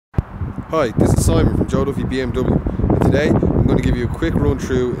Hi, this is Simon from Duffy BMW, and today I'm going to give you a quick run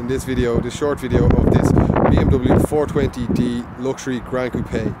through in this short video of this BMW 420d Luxury Gran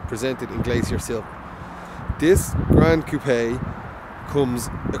Coupe presented in Glacier Silver. This Gran Coupe comes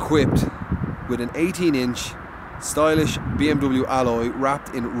equipped with an 18-inch stylish BMW alloy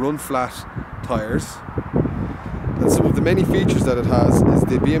wrapped in run-flat tyres. And some of the many features that it has is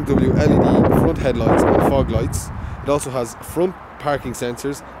the BMW LED front headlights and fog lights. It also has front parking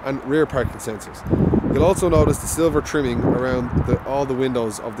sensors and rear parking sensors. You'll also notice the silver trimming around all the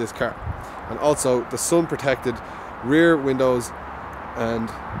windows of this car, and also the sun protected rear windows and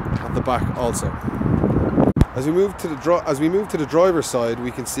at the back also. As we move to the driver's side, we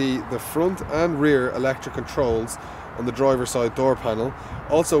can see the front and rear electric controls on the driver's side door panel.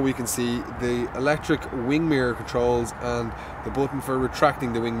 Also we can see the electric wing mirror controls and the button for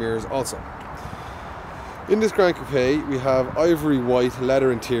retracting the wing mirrors also. In this Gran Coupe we have ivory white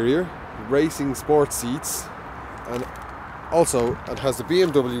leather interior, racing sports seats, and also it has the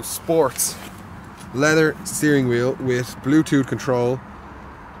BMW Sports leather steering wheel with Bluetooth control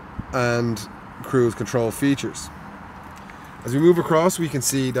and cruise control features. As we move across, we can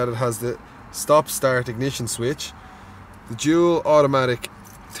see that it has the stop start ignition switch, the dual automatic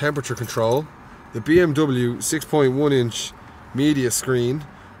temperature control, the BMW 6.1 inch media screen,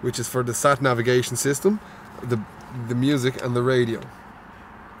 which is for the sat navigation system, the music and the radio.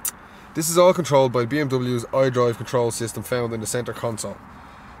 This is all controlled by BMW's iDrive control system found in the center console.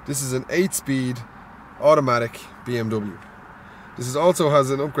 This is an 8-speed automatic BMW. This also has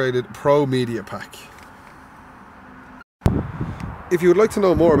an upgraded Pro Media Pack. If you would like to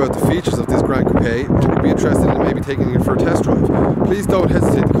know more about the features of this Gran Coupe, or would be interested in maybe taking it for a test drive, please don't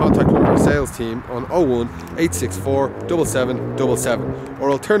hesitate to contact one of our sales team on 01 864 7777, or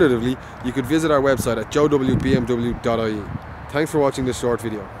alternatively you could visit our website at joewbmw.ie. Thanks for watching this short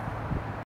video.